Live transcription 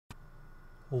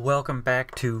Welcome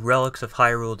back to Relics of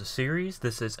Hyrule, the series.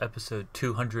 This is episode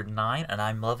 209, and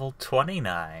I'm level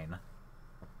 29.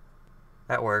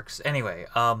 That works. Anyway,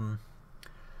 I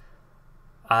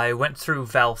went through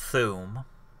Valthoom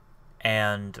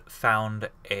and found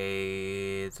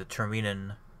the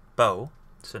Terminin bow.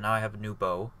 So now I have a new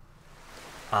bow.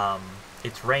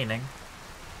 It's raining.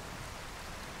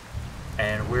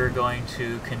 And we're going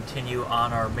to continue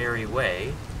on our merry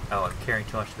way. Oh, I'm carrying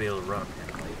too much to be able to run,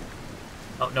 apparently.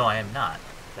 Oh, no, I am not.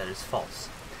 That is false.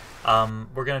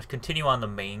 We're going to continue on the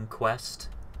main quest,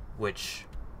 which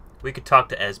we could talk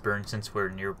to Esbern since we're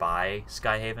nearby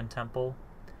Skyhaven Temple.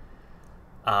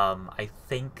 I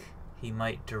think he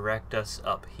might direct us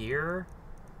up here.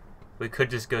 We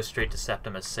could just go straight to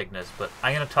Septimus Signus, but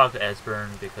I'm going to talk to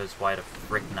Esbern because why the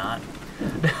frick not?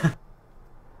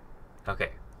 Okay.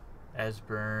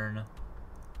 Esbern,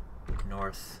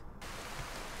 north,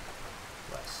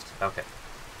 west. Okay.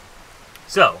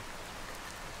 So,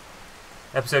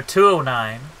 episode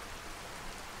 209,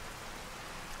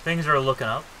 things are looking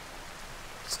up.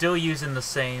 Still using the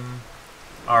same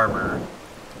armor.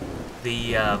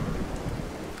 The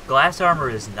glass armor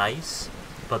is nice,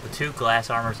 but the two glass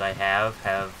armors I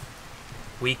have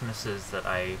weaknesses that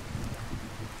I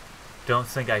don't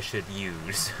think I should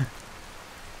use.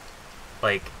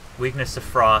 Like, weakness to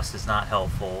frost is not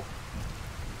helpful.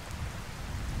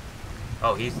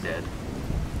 Oh, he's dead.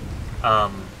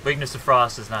 Weakness to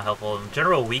frost is not helpful, and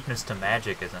general weakness to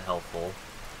magic isn't helpful.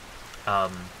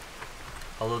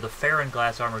 Although the Farron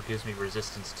glass armor gives me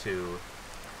resistance to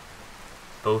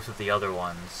both of the other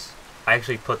ones. I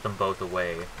actually put them both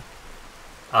away.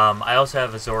 I also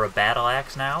have a Zora Battle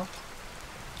Axe now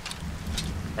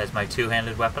as my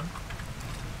two-handed weapon.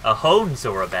 A Hone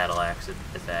Zora Battle Axe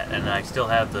is that, and I still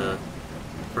have the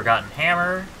Forgotten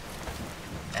Hammer,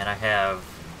 and I have,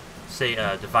 say,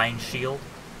 Divine Shield,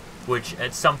 which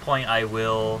at some point I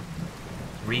will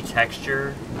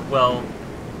retexture. Well,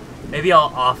 maybe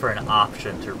I'll offer an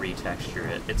option to retexture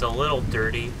it. It's a little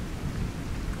dirty,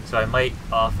 so I might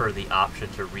offer the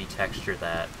option to retexture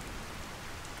that,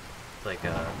 like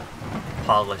a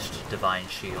polished Divine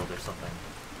Shield or something.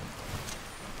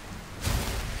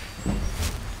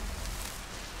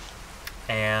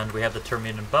 And we have the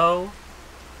Terminin bow.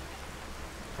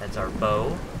 That's our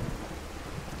bow.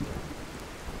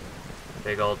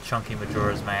 Big old chunky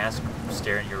Majora's Mask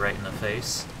staring you right in the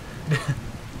face.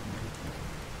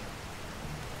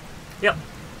 Yep.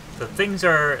 So things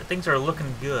are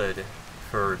looking good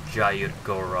for Jayut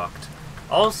Gorokt.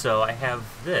 Also, I have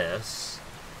this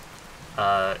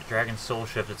Dragon Soul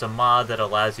Shift. It's a mod that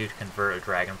allows you to convert a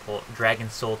Dragon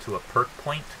Soul to a perk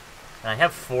point. And I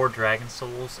have 4 Dragon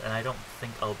Souls, and I don't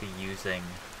think I'll be using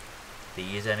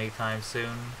these anytime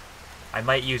soon. I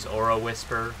might use Aura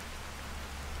Whisper,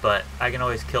 but I can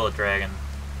always kill a dragon.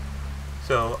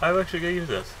 So I'm actually gonna use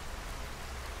this.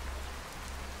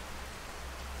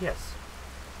 Yes.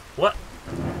 What?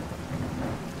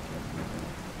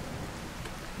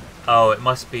 Oh, it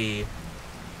must be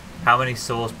how many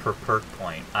souls per perk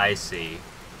point. I see.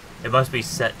 It must be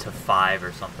set to 5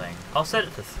 or something. I'll set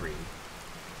it to 3.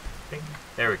 Bing.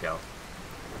 There we go.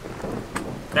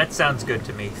 That sounds good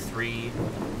to me. 3.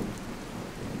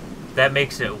 That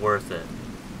makes it worth it.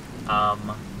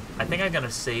 I think I'm gonna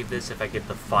save this if I get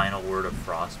the final word of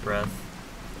Frost Breath.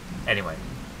 Anyway.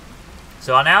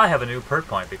 So now I have a new perk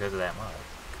point because of that mod.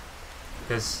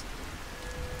 Because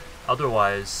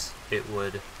otherwise it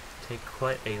would take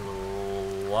quite a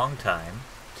long time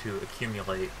to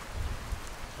accumulate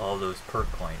all those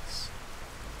perk points.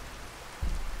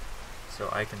 So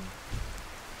I can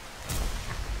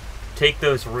take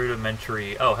those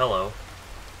rudimentary... Oh, hello.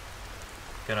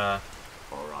 Gonna...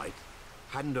 Alright.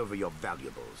 Hand over your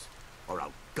valuables, or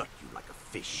I'll gut you like a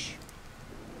fish.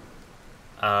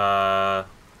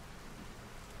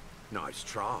 Nice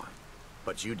try,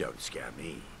 but you don't scare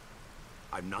me.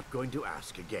 I'm not going to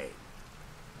ask again.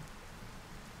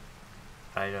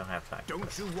 I don't have time.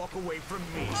 Don't you walk away from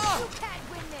me. Oh, can't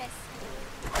win this.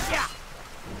 Yeah.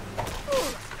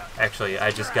 Actually,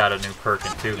 I just got a new perk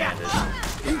in two-handed.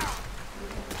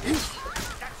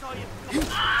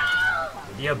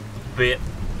 You bit,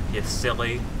 you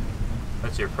silly.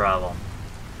 What's your problem?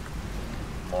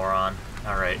 Moron.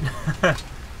 Alright.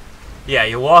 Yeah,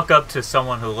 you walk up to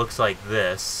someone who looks like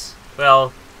this.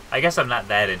 Well, I guess I'm not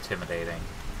that intimidating.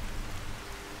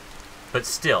 But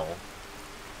still.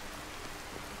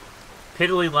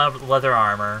 Piddly leather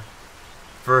armor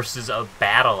versus a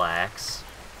battle axe.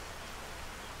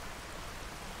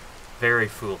 Very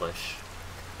foolish.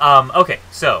 Okay,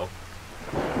 so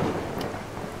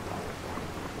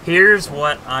here's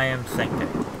what I am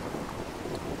thinking.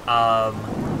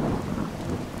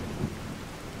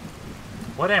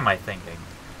 what am I thinking?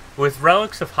 With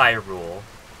Relics of Hyrule,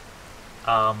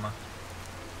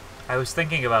 I was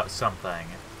thinking about something.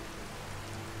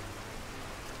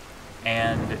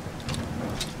 And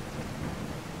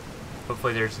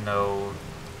hopefully there's no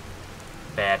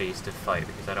baddies to fight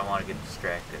because I don't want to get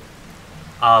distracted.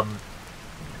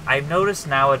 I've noticed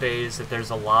nowadays that there's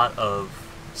a lot of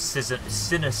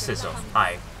cynicism.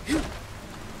 Hi.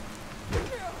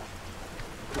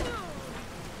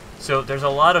 So there's a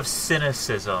lot of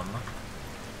cynicism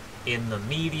in the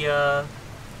media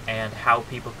and how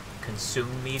people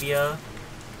consume media.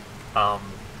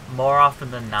 More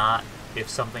often than not, if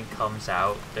something comes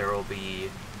out, there will be...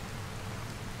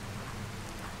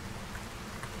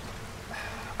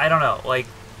 I don't know, like...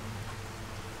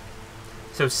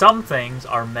 So some things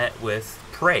are met with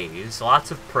praise, lots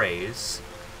of praise,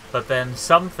 but then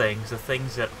some things, the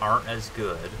things that aren't as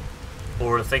good,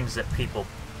 or the things that people,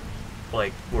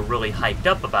 like, were really hyped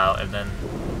up about and then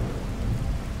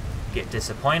get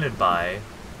disappointed by,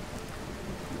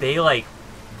 they, like,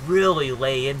 really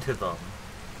lay into them.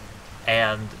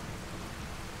 And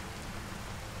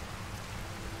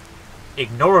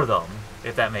ignore them,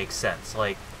 if that makes sense.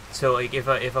 Like, so, like, if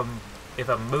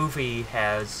a movie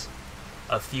has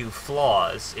a few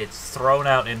flaws, it's thrown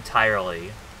out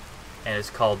entirely, and it's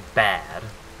called bad.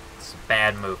 It's a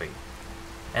bad movie.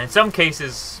 And in some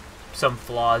cases, some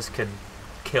flaws can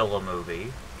kill a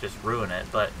movie, just ruin it,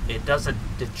 but it doesn't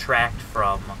detract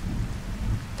from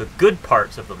the good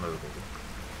parts of the movie.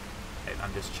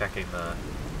 I'm just checking the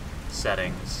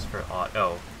settings for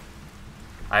audio.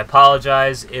 I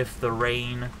apologize if the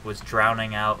rain was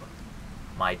drowning out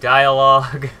my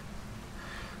dialogue.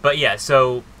 But yeah,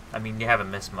 so, I mean, you haven't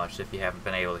missed much if you haven't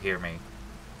been able to hear me.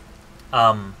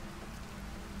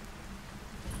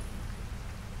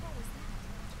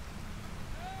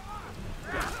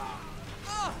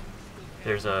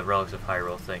 There's a Relics of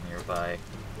Hyrule thing nearby.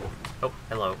 Oh,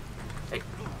 hello. Hey,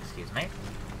 excuse me.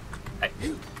 Hey.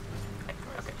 Hey,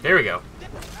 okay, there we go.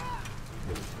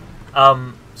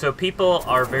 So people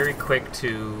are very quick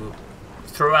to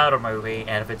throw out a movie,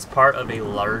 and if it's part of a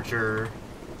larger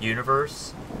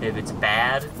universe, if it's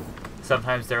bad,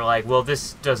 sometimes they're like, well,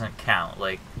 this doesn't count.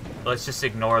 Like, let's just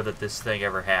ignore that this thing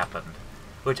ever happened.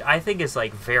 Which I think is,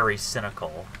 like, very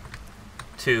cynical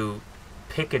to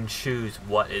pick and choose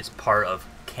what is part of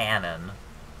canon.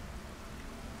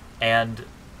 And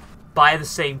by the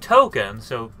same token,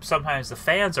 so sometimes the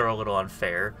fans are a little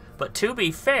unfair, but to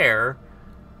be fair,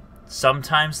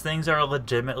 sometimes things are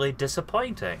legitimately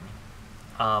disappointing.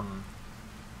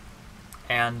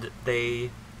 And they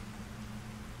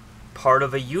part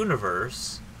of a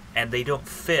universe, and they don't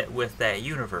fit with that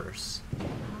universe.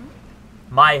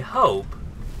 My hope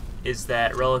is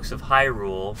that Relics of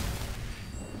Hyrule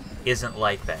isn't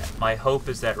like that. My hope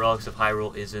is that Relics of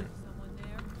Hyrule isn't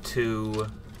too...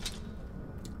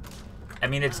 I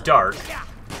mean, it's dark.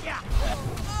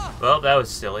 Well, that was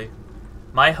silly.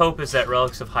 My hope is that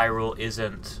Relics of Hyrule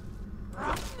isn't,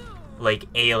 like,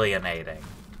 alienating,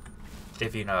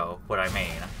 if you know what I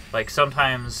mean. Like,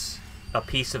 sometimes a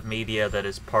piece of media that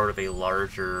is part of a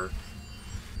larger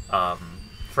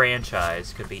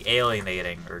franchise could be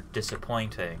alienating or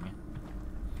disappointing.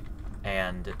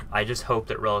 And I just hope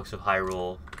that Relics of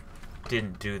Hyrule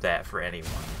didn't do that for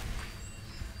anyone.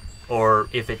 Or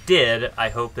if it did, I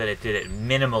hope that it did it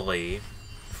minimally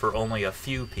for only a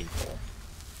few people.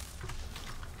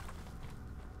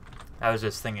 I was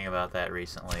just thinking about that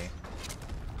recently.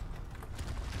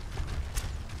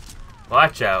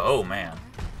 Watch out. Oh, man.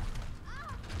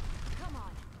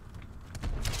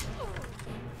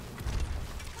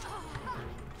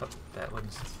 Oh, that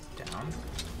one's down.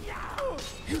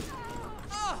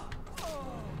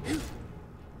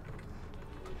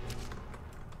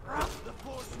 The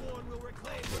Forsworn will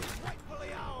reclaim what is rightfully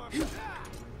ours.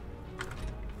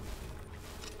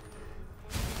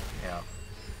 Yeah.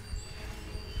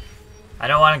 I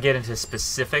don't want to get into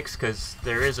specifics, because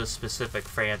there is a specific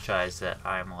franchise that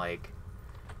I'm, like,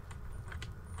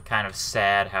 kind of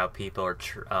sad how people are,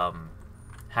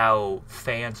 how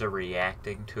fans are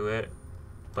reacting to it,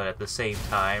 but at the same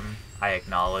time, I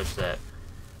acknowledge that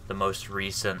the most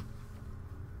recent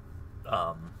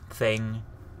thing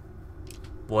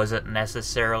wasn't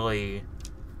necessarily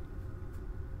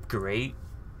great,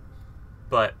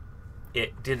 but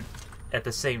it didn't, at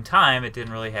the same time, it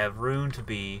didn't really have room to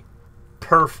be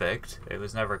perfect. It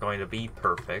was never going to be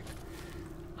perfect.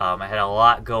 I had a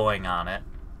lot going on it,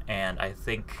 and I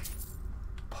think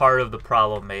part of the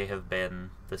problem may have been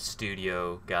the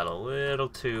studio got a little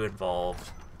too involved.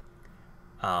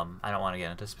 I don't want to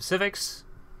get into specifics,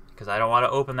 because I don't want to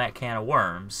open that can of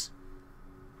worms.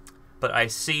 But I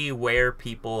see where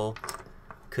people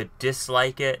could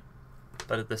dislike it,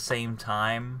 but at the same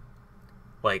time,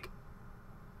 like,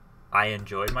 I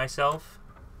enjoyed myself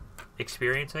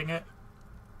experiencing it.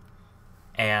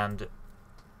 And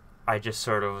I just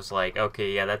sort of was like,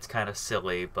 okay, yeah, that's kind of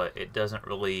silly, but it doesn't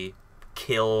really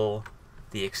kill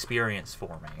the experience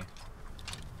for me.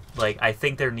 Like, I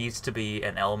think there needs to be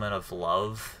an element of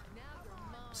love,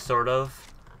 sort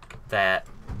of, that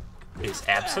is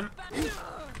absent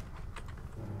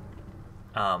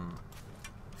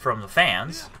from the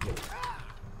fans,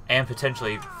 and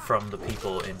potentially from the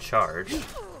people in charge.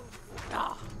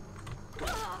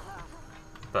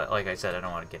 But like I said, I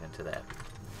don't want to get into that.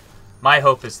 My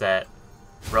hope is that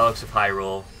Relics of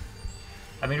Hyrule...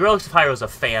 I mean, Relics of Hyrule is a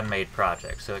fan-made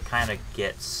project, so it kind of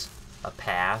gets a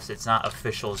pass. It's not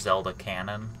official Zelda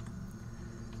canon.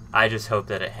 I just hope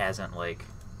that it hasn't, like,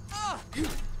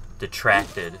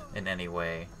 detracted in any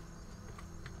way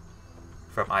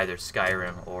from either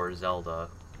Skyrim or Zelda.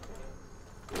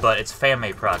 But it's a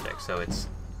fan-made project, so it's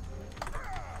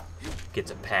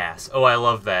gets a pass. Oh, I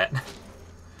love that.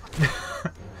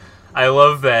 I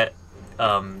love that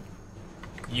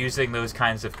using those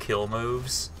kinds of kill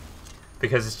moves,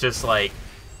 because it's just like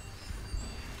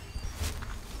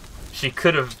she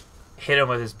could have hit him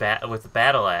with his with the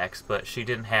battle axe, but she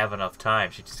didn't have enough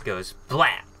time. She just goes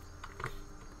blat.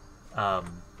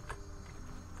 I'm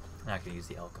not gonna use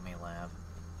the alchemy lab.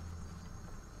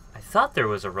 I thought there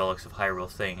was a Relics of Hyrule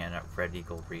thing in a Red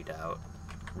Eagle Redout.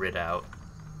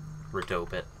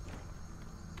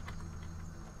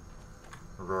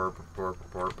 Rorb, borb,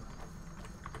 borb.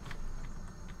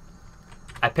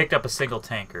 I picked up a single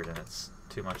tankard and it's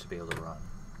too much to be able to run.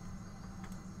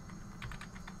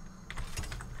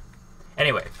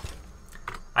 Anyway,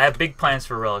 I have big plans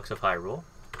for Relics of Hyrule.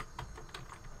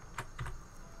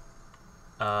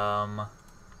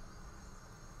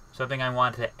 Something I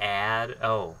want to add.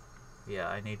 Oh, yeah,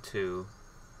 I need to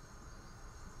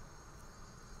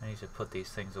put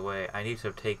these things away. I need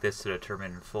to take this to the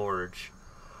Determined Forge.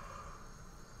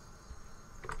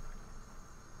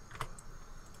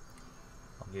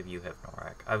 I'll give you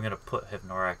Hypnorak. I'm gonna put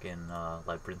Hypnorak in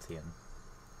Labyrinthian.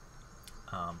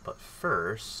 But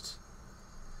first,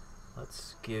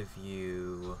 let's give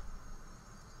you...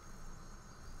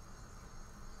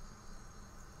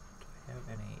 Do I have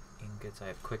any ingots? I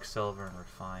have Quicksilver and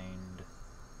Refined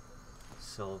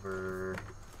Silver.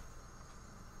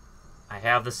 I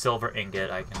have the silver ingot.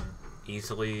 I can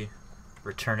easily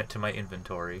return it to my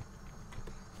inventory.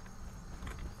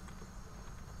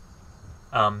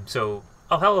 So...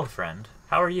 Oh, hello, friend.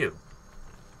 How are you?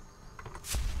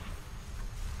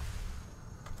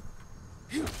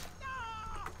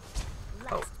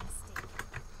 Oh.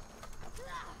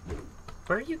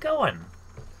 Where are you going?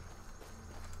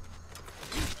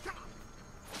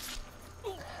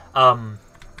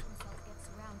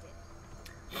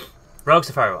 Relics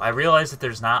of Hyrule. I realize that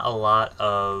there's not a lot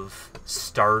of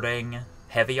starting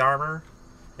heavy armor.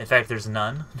 In fact, there's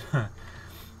none.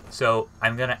 So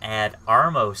I'm gonna add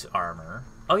Armos armor.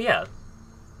 Oh yeah,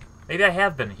 maybe I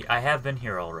have been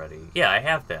here already. Yeah, I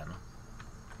have been.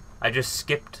 I just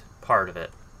skipped part of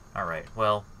it. All right.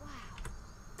 Well,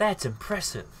 that's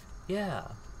impressive. Yeah.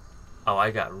 Oh,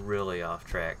 I got really off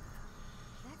track.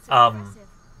 That's impressive.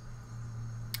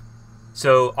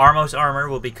 So Armos armor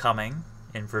will be coming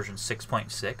in version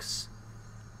 6.6.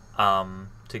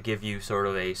 To give you sort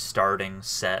of a starting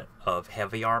set of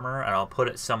heavy armor, and I'll put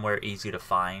it somewhere easy to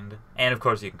find, and of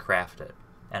course you can craft it.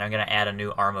 And I'm going to add a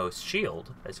new Armos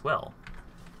shield as well.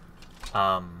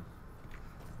 A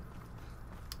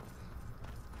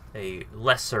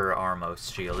lesser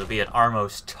Armos shield. It'll be an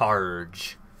Armos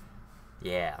Targe.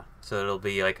 Yeah, so it'll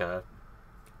be like a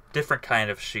different kind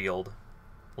of shield.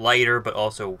 Lighter, but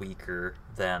also weaker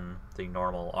than the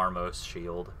normal Armos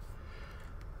shield.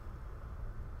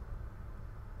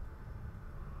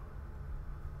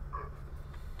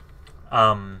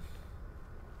 And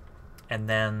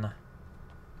then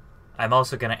I'm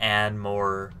also going to add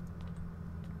more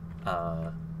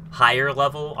higher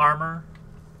level armor,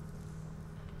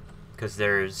 because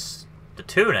there's the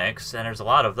tunics, and there's a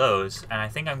lot of those, and I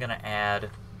think I'm going to add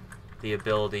the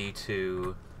ability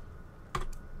to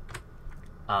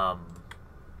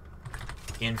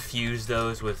infuse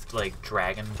those with, like,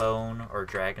 dragon bone or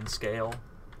dragon scale.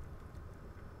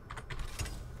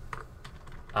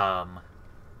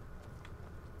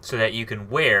 So that you can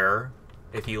wear,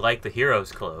 if you like the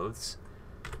hero's clothes,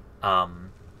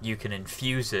 you can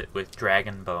infuse it with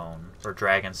dragon bone or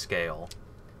dragon scale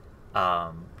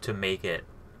to make it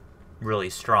really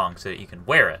strong so that you can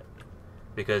wear it.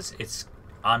 Because it's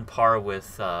on par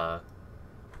with,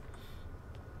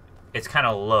 it's kind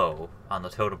of low on the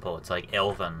totem pole. It's like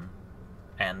elven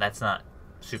and that's not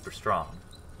super strong.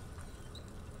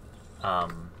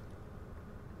 And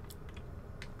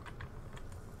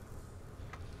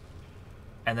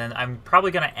then I'm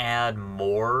probably going to add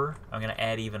more. I'm going to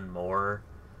add even more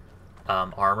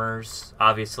armors.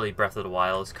 Obviously, Breath of the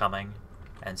Wild is coming,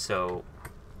 and so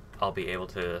I'll be able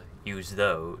to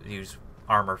use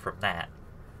armor from that.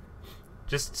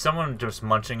 Just someone just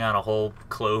munching on a whole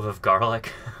clove of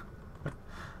garlic.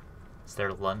 It's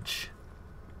their lunch.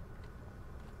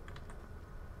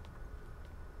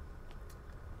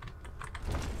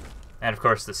 And of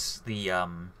course, the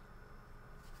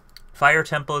Fire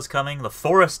Temple is coming, the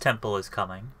Forest Temple is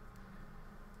coming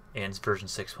in version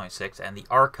 6.6, and the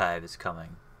Archive is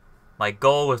coming. My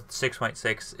goal with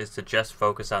 6.6 is to just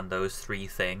focus on those 3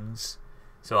 things.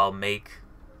 So I'll make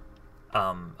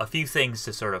a few things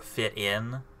to sort of fit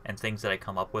in, and things that I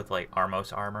come up with, like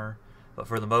Armos armor. But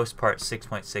for the most part,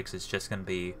 6.6 is just going to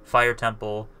be Fire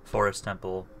Temple, Forest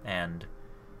Temple, and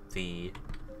the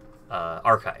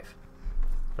Archive.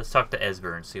 Let's talk to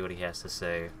Esber and see what he has to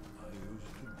say. I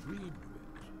used to dream of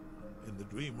it. In the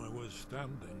dream I was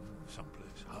standing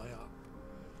someplace high up,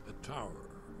 a tower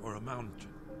or a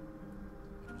mountain.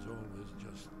 It was always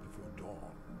just before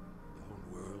dawn. The whole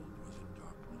world was in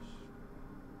darkness.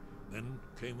 Then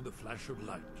came the flash of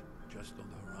light, just on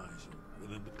the horizon,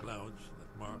 within the clouds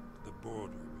that marked the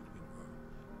border between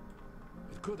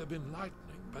worlds. It could have been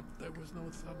lightning, but there was no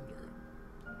thunder.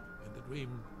 In the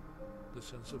dream, the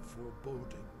sense of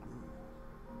foreboding grew,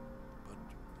 but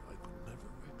I could never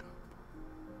wake up.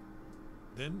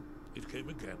 Then it came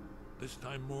again, this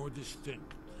time more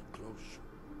distinct, closer.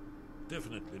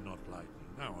 Definitely not lightning.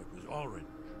 Now it was orange,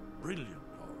 brilliant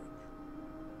orange,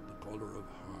 the color of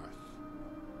hearth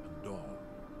and dawn,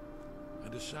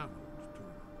 and a sound too,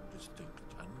 distinct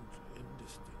and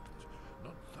indistinct,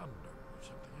 not thunder or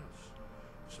something else,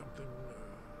 something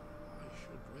I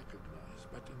should recognize,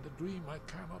 but in the dream I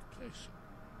cannot place it.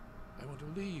 I want to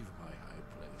leave my high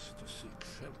place to seek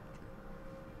shelter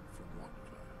from what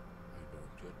I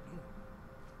don't yet know.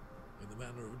 In the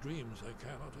manner of dreams I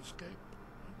cannot escape.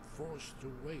 I'm forced to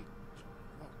wait,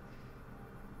 watch.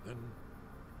 Then,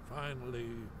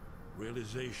 finally,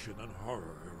 realization and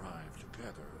horror arrive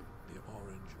together. The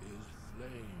orange is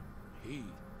flame,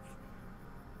 heat.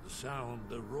 The sound,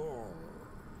 the roar,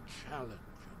 challenge in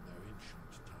their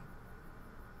ancient tongue.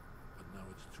 But now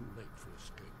it's too late for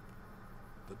escape.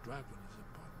 The dragon is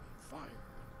upon me, fire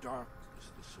and darkness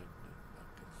descending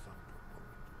like a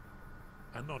thunderbolt.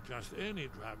 And not just any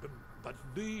dragon, but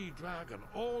the dragon,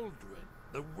 Aldrin,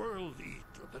 the world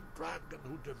eater, the dragon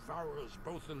who devours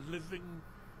both the living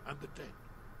and the dead.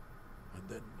 And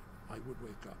then I would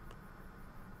wake up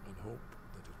and hope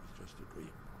that it was just a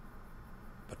dream,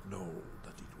 but know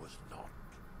that it was not.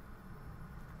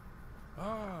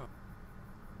 Ah,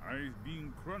 I've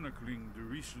been chronicling the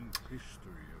recent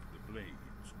history of the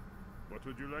Blades. What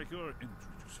would you like your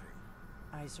entry to say?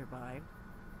 I survived.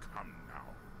 Come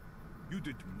now. You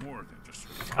did more than just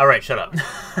survive. Alright, shut up.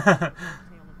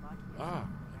 ah,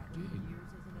 indeed.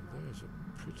 There's a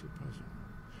pretty puzzle.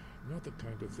 Not the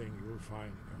kind of thing you'll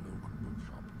find in a local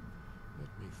bookshop.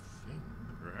 Let me think.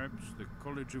 Perhaps the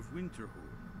College of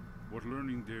Winterhold. What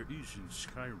learning there is in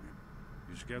Skyrim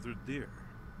is gathered there.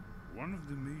 One of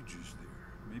the mages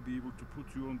there may be able to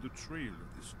put you on the trail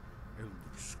of this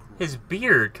Elder Scroll. His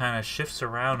beard kind of shifts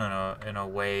around in a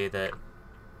way that...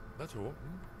 That's all.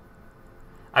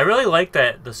 I really like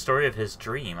that, the story of his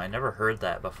dream. I never heard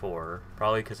that before.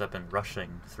 Probably because I've been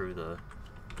rushing through the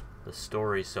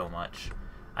story so much.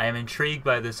 I am intrigued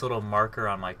by this little marker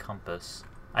on my compass.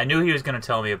 I knew he was going to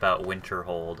tell me about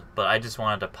Winterhold, but I just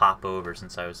wanted to pop over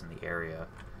since I was in the area.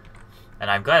 And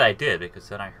I'm glad I did, because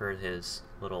then I heard his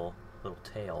little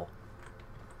tale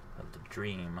of the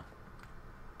dream.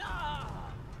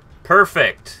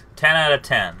 Perfect! 10 out of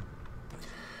 10.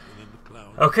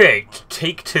 Okay,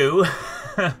 take 2.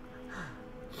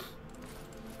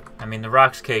 I mean, the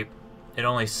Rock's Cape, it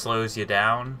only slows you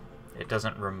down. It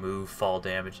doesn't remove fall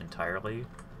damage entirely.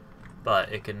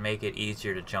 But it can make it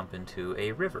easier to jump into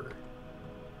a river.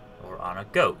 Or on a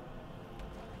goat.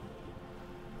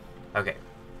 Okay.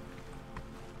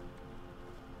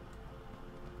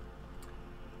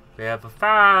 We have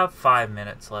 5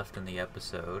 minutes left in the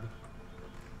episode.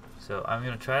 So I'm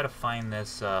going to try to find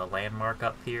this landmark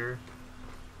up here.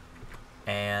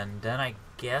 And then I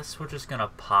guess we're just going to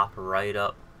pop right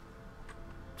up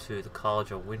to the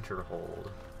College of Winterhold.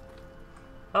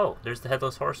 Oh, there's the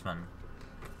Headless Horseman.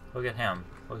 Look at him.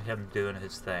 Look at him doing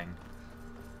his thing.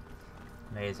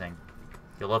 Amazing.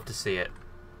 You'll love to see it.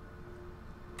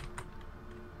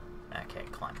 I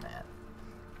can't climb that.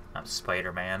 I'm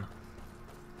Spider-Man.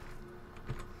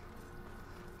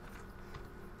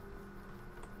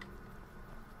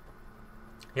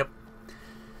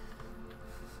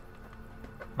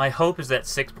 My hope is that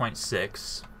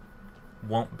 6.6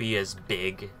 won't be as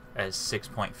big as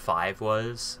 6.5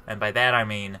 was. And by that I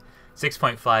mean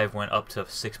 6.5 went up to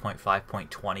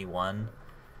 6.5.21.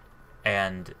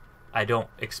 And I don't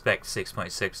expect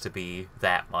 6.6 to be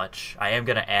that much. I am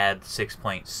going to add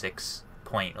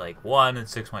 6.6.1 and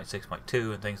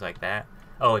 6.6.2 and things like that.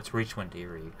 Oh, it's Reachwind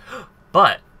Eyrie.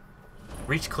 But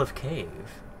Reachcliff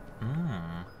Cave.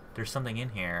 There's something in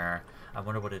here. I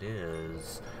wonder what it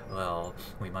is. Well,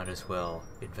 we might as well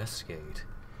investigate.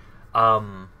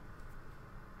 So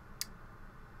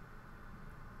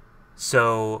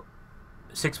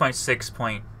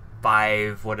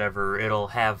 6.6.5 whatever, it'll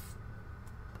have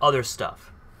other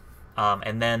stuff.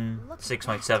 And then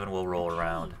 6.7 will roll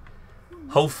around.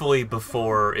 Hopefully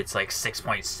before it's like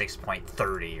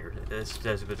 6.6.30 or that's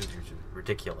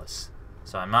ridiculous.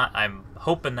 So I'm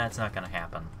hoping that's not gonna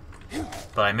happen.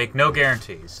 But I make no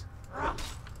guarantees.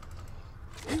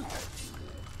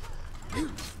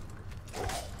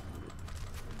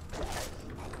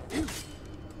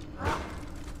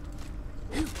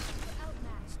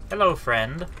 Hello,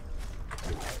 friend.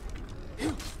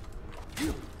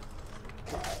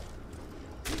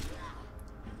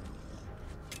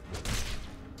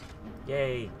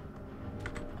 Yay.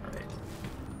 Alright.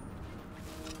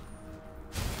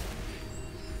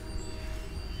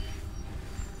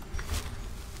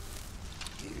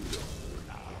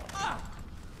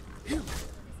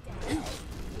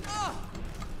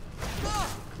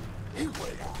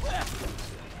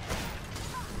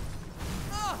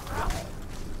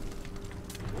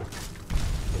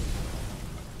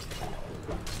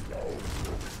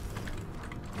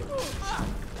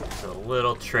 It's a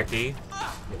little tricky.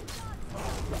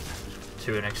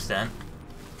 To an extent.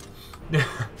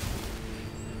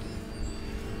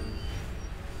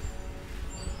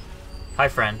 Hi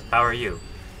friend, how are you?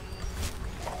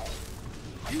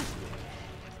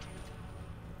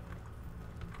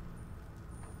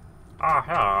 Ah,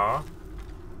 hello.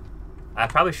 I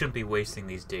probably shouldn't be wasting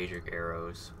these Daedric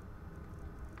arrows.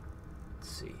 Let's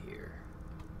see here.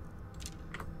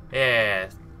 Yeah,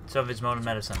 some of his motive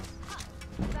medicine.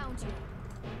 Found you.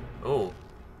 Oh.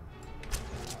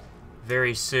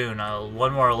 Very soon,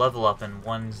 one more level up and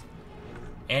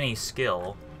any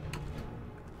skill.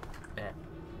 Yeah.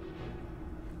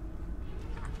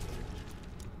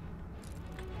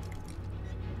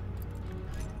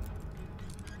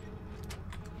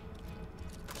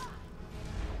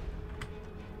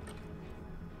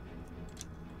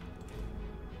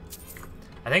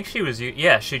 I think she was,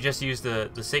 yeah, she just used the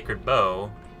sacred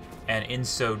bow, and in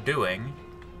so doing,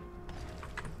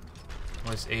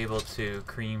 was able to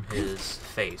cream his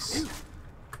face,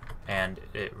 and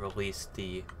it released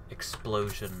the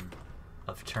explosion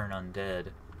of Turn Undead.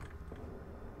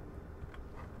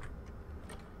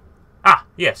 Ah,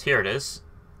 yes, here it is.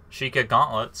 Sheikah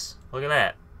gauntlets. Look at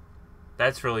that.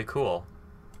 That's really cool.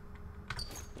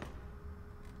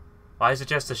 Why is it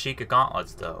just the Sheikah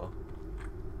gauntlets, though?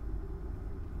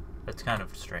 That's kind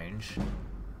of strange.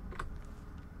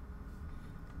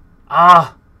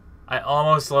 Ah! I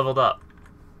almost leveled up.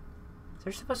 Is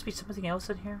there supposed to be something else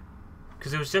in here?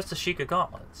 Because it was just the Sheikah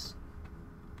gauntlets.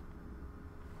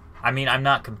 I mean, I'm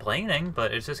not complaining,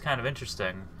 but it's just kind of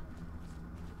interesting.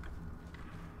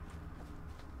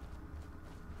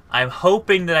 I'm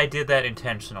hoping that I did that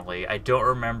intentionally. I don't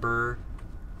remember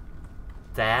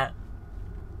that.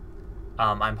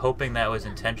 I'm hoping that was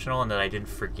intentional and that I didn't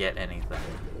forget anything.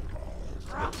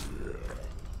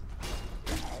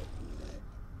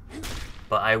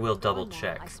 But I will double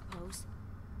check.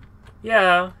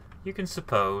 Yeah, you can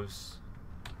suppose.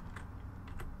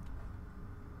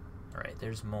 Alright,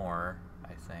 there's more,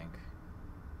 I think.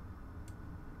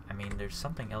 I mean, there's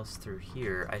something else through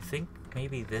here. I think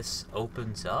maybe this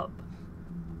opens up?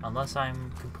 Unless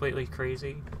I'm completely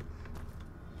crazy.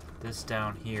 This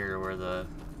down here where the...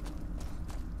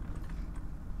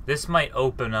 This might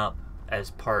open up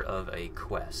as part of a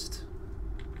quest.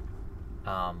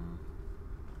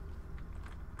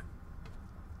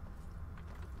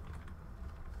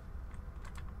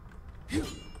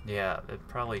 Yeah, it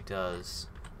probably does.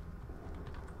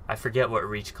 I forget what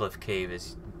Reachcliff Cave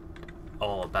is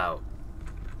all about.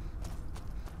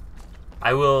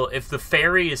 I will, if the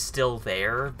fairy is still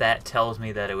there, that tells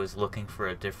me that it was looking for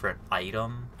a different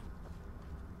item.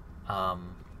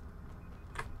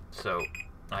 So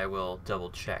I will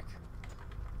double check.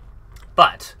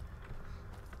 But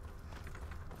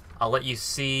I'll let you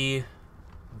see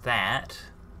that,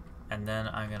 and then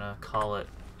I'm gonna call it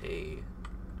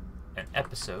an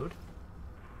episode,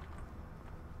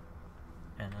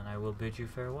 and then I will bid you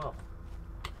farewell.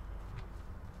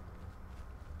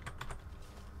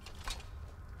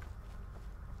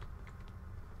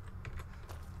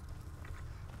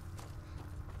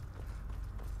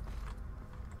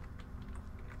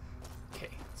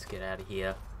 get out of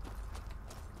here.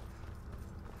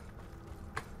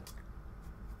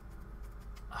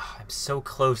 Oh, I'm so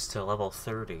close to level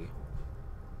 30.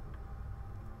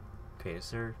 Okay,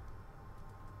 is there...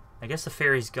 I guess the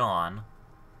fairy's gone.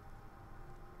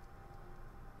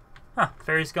 Huh,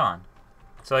 fairy's gone.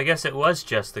 So I guess it was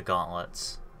just the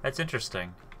gauntlets. That's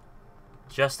interesting.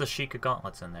 Just the Sheikah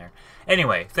gauntlets in there.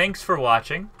 Anyway, thanks for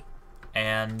watching,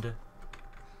 and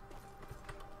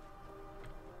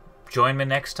join me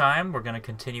next time. We're going to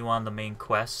continue on the main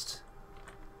quest.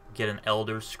 Get an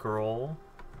Elder Scroll.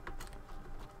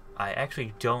 I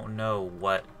actually don't know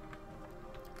what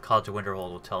College of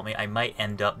Winterhold will tell me. I might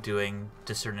end up doing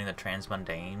Discerning the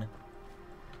Transmundane.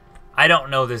 I don't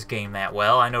know this game that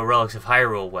well. I know Relics of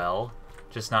Hyrule well,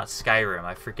 just not Skyrim.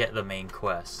 I forget the main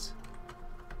quest.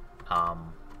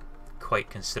 Quite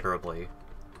considerably.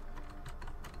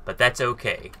 But that's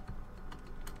okay,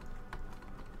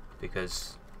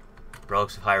 because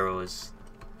Relics of Hyrule is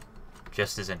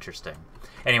just as interesting.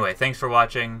 Anyway, thanks for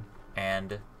watching,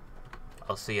 and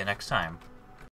I'll see you next time.